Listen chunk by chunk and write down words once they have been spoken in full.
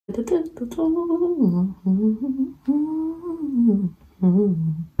Welcome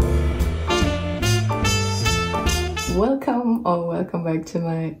back to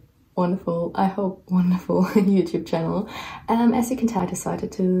my wonderful, I hope wonderful YouTube channel. As you can tell, I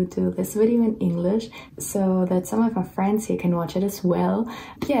decided to do this video in English so that some of my friends here can watch it as well.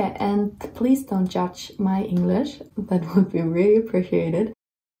 Yeah, and please don't judge my English, that would be really appreciated.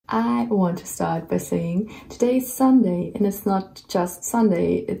 I want to start by saying today is Sunday, and it's not just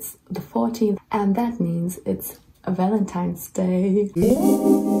Sunday, it's the 14th, and that means it's a Valentine's Day.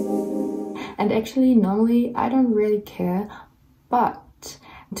 And actually, normally I don't really care, but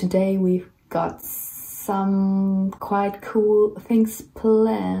today we've got some quite cool things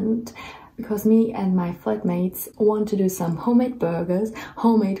planned because me and my flatmates want to do some homemade burgers,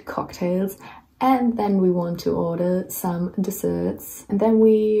 homemade cocktails, and then we want to order some desserts. And then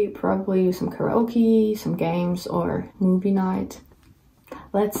we probably do some karaoke, some games or movie night.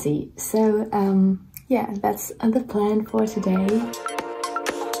 Let's see. So yeah, that's the plan for today.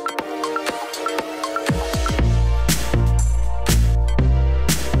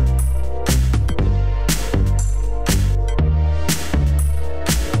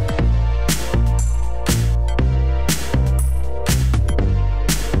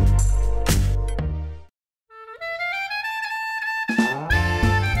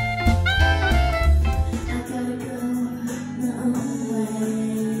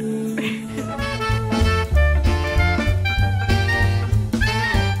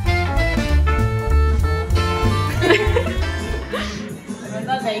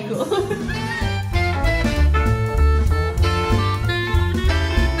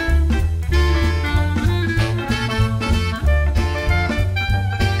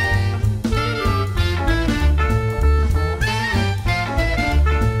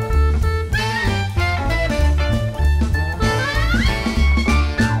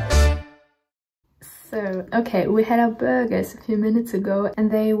 Okay, we had our burgers a few minutes ago and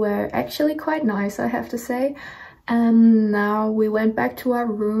they were actually quite nice, I have to say. Now we went back to our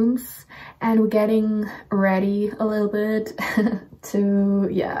rooms and we're getting ready a little bit to,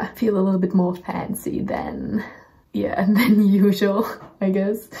 yeah, feel a little bit more fancy than usual, I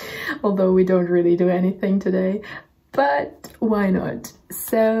guess. Although we don't really do anything today, but why not?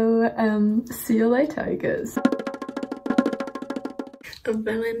 So, see you later, I guess. A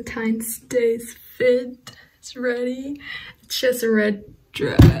Valentine's Day's fit is ready. It's just a red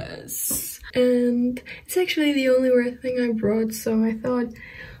dress and it's actually the only red thing I brought, so I thought,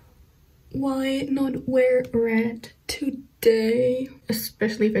 why not wear red today,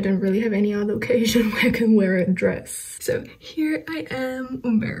 especially if I don't really have any other occasion where I can wear a dress. So here I am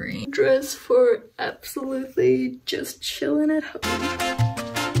wearing a dress for absolutely just chilling at home.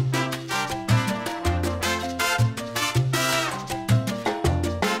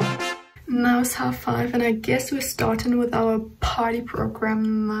 Now it's 5:30 and I guess we're starting with our party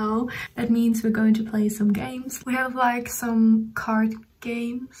program now. That means we're going to play some games. We have like some card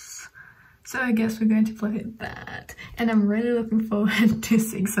games, so I guess we're going to play that. And I'm really looking forward to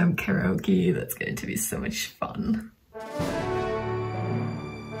sing some karaoke. That's going to be so much fun.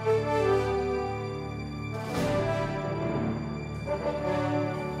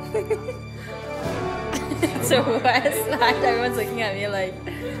 It's a worst night. Everyone's looking at me like.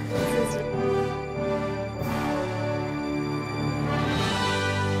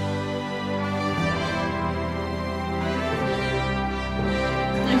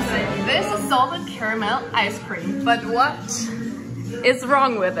 This is salted caramel ice cream, but what is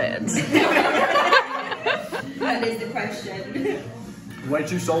wrong with it? That is the question. Way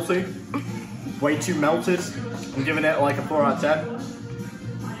too salty, way too melted. I'm giving it like a 4 out of 10.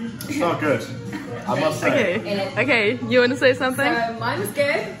 It's not good, I must say. Okay, you want to say something? So mine was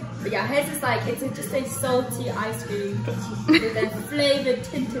good, but yeah, hers is like, it's just a salty ice cream with a flavored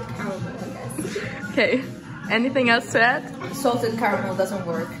tinted caramel, I guess. Okay, anything else to add? Salted caramel doesn't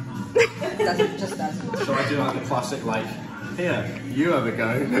work. Just doesn't. So I do like the classic, like, here, you have a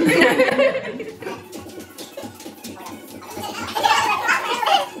go.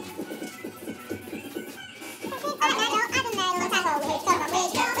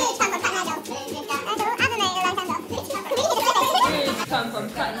 Come from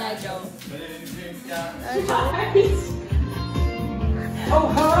Cut Nigel. Oh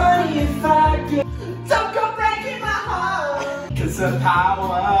honey, if I get, don't go breaking my heart. Cause the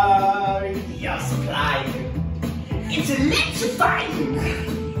power you're supplying, it's electrifying.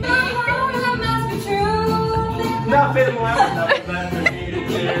 That must be true. Nothing left, nothing needed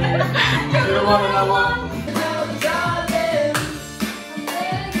to. You don't want to know what?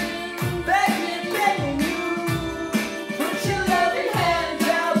 Begging you, put your loving hand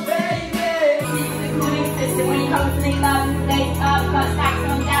out.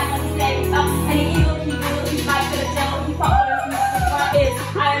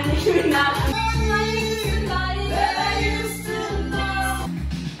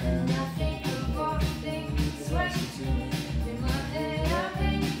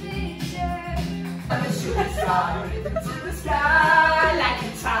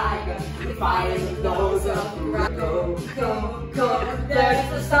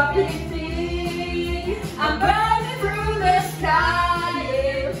 so stop it, please. I'm burning through the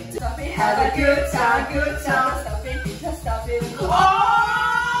sky. Stop it, have a good time, good time. Stop it, just stop it.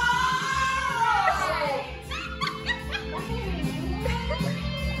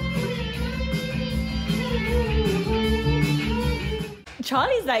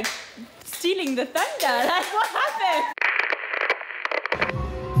 Charlie's like stealing the thunder. Like, what happened?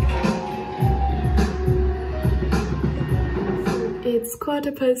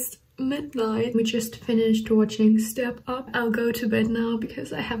 It's midnight. We just finished watching Step Up. I'll go to bed now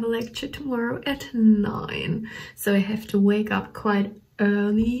because I have a lecture tomorrow at 9. So I have to wake up quite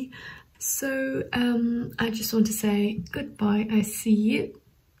early. So I just want to say goodbye. I see you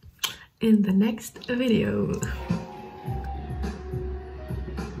in the next video.